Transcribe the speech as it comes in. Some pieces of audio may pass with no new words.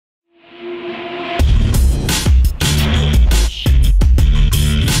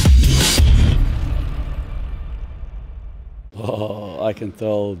I can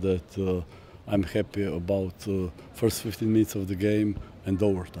tell that I'm happy about first 15 minutes of the game and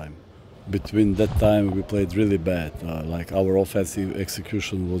overtime. Between that time we played really bad. Like our offensive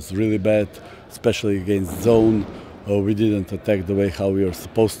execution was really bad, especially against zone. We didn't attack the way how we are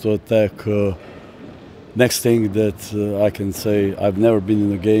supposed to attack. Next thing that I can say, I've never been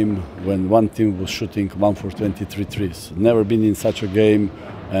in a game when one team was shooting 1 for 23 threes. Never been in such a game,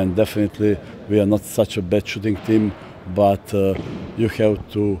 and definitely we are not such a bad shooting team, but you have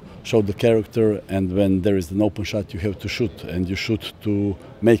to show the character, and when there is an open shot you have to shoot, and you shoot to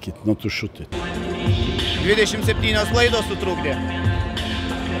make it, not to shoot it. 27 klaidos sutrukdė.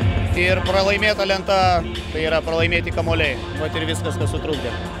 Ir pralaimėta lenta, tai yra pralaimėti kamuoliai. Vat ir viskas, kas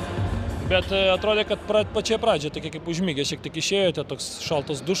sutrukdė. Bet atrodė, kad pačioje pradžioje, tokia kaip užmygė, šiek tiek išėjote, toks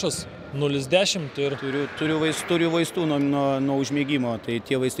šaltas dušas, 0-10 ir... Turiu vaistų nuo užmygimo, tai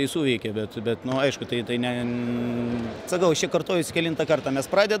tie vaistai suveikė, bet nu, aišku, tai ne... Sakau, šie kartojus kelintą kartą.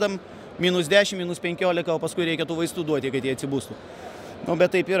 Mes pradedam -10, -15, o paskui reikia tų vaistų duoti, kad jie atsibūstų. Nu,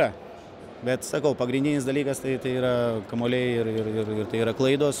 bet taip yra. Bet, sakau, pagrindinis dalykas tai yra kamuoliai ir tai yra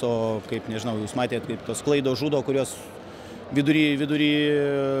klaidos, o kaip, nežinau, jūs matėte, kaip tos klaidos žudo, kurios vidury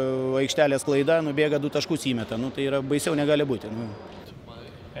aikštelės klaida, nubėga 2 taškus įmeta. Nu, tai yra baisiau negali būti. Nu.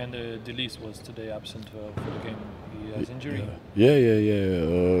 And Delis was today absent for the game. He has injury?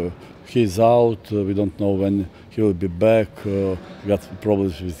 Yeah. He's out. We don't know when he will be back. Got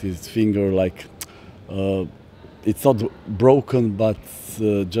problems with his finger. Like it's not broken, but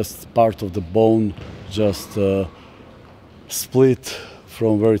just part of the bone just split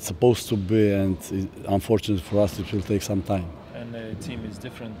from where it's supposed to be, and unfortunately for us it will take some time. And the team is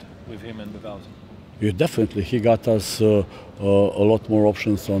different with him and without him? Yeah, definitely. He got us a lot more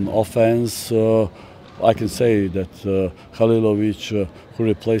options on offense. I can say that Halilovic, who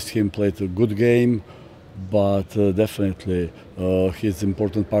replaced him, played a good game, but definitely he's an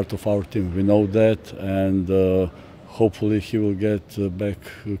important part of our team. We know that, and hopefully he will get back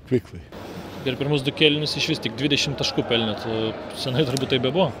quickly. Ir pirmus 2 kėlinius iš vis tik 20 taškų pelnėt. Senai turbūt tai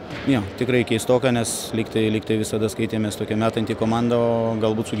bebuvo? Ne, tikrai keistoka, nes lyg tai visada skaitėmės tokia metanti komanda, o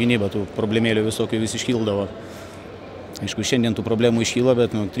galbūt su gynyba tų problemėlių visokių vis iškildavo. Aišku, šiandien tų problemų iškyla,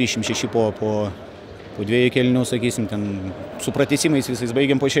 bet 306 po 2 kėlinių, sakysim, ten su pratęsimais visais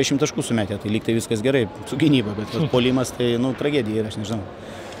baigiam po 60 taškų sumetę, tai lyg tai viskas gerai su gynyba, bet polimas tai tragedija, aš nežinau.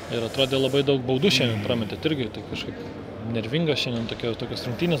 Ir atrodė labai daug baudų šiandien prametėt irgi, tai kažkaip nervinga šiandien tokios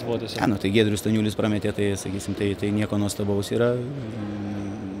rungtynės buvo tiesiog. Tai Giedrius Staniulis prametė, tai, sakysim, tai nieko nuostabaus yra.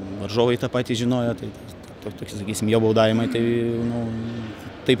 Varžovai tą patį žinojo, tai tokie, sakysim, jo baudavimai, tai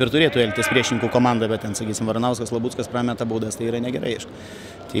taip ir turėtų elgtis priešininkų komanda, bet ten, sakysim, Varanauskas, Labuckas prameta baudas, tai yra negerai,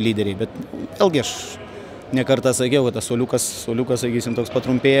 tai lyderiai. Bet vėlgi aš nekartą sakiau, kad tas suoliukas, sakysim, toks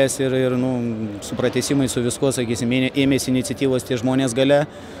patrumpėjęs ir su pratęsimai, su viskuo, sakysim, ėmėsi iniciatyvos tie žmonės gale.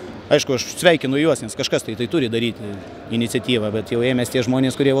 Aišku, aš sveikinu juos, nes kažkas tai turi daryti iniciatyvą, bet jau ėmės tie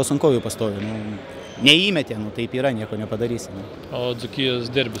žmonės, kurie vos ant kojų pastovi. Neįmetė, taip yra, nieko nepadarysi. O Dzūkijos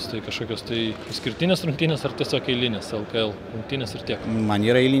derbis, tai kažkokios tai skirtinės rungtynės ar tiesiog eilinės LKL rungtynės ir tiek? Man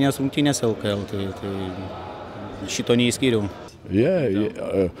yra eilinės rungtynės LKL, tai šito neįskyriau.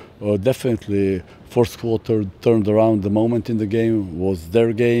 Yeah, definitely fourth quarter turned around the moment in the game, was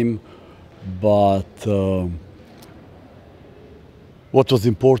their game, but what was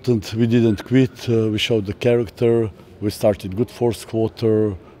important, we didn't quit, we showed the character, we started good fourth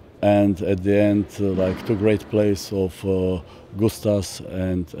quarter, and at the end, like 2 great plays of Gustas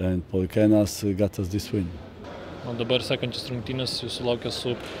and Polikenas got us this win. O dabar sekančias rungtynės jūsų laukia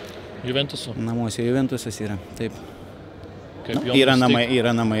su Juventusu? Namuose Juventusas yra, taip. Yra namai,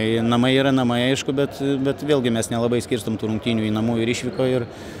 aišku, bet vėlgi mes nelabai skirstam tų rungtynių į namų ir išvyko ir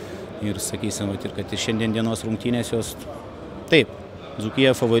sakysim, kad šiandien dienos rungtynės jos taip.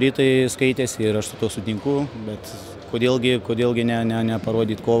 Dzūkija favoritai skaitėsi ir aš su to sutinku, bet kodėlgi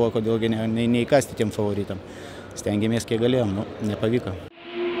neparodyti kovą, kodėlgi neįkasti tiem favoritam. Stengiamės kiek galėjom, nepavyko.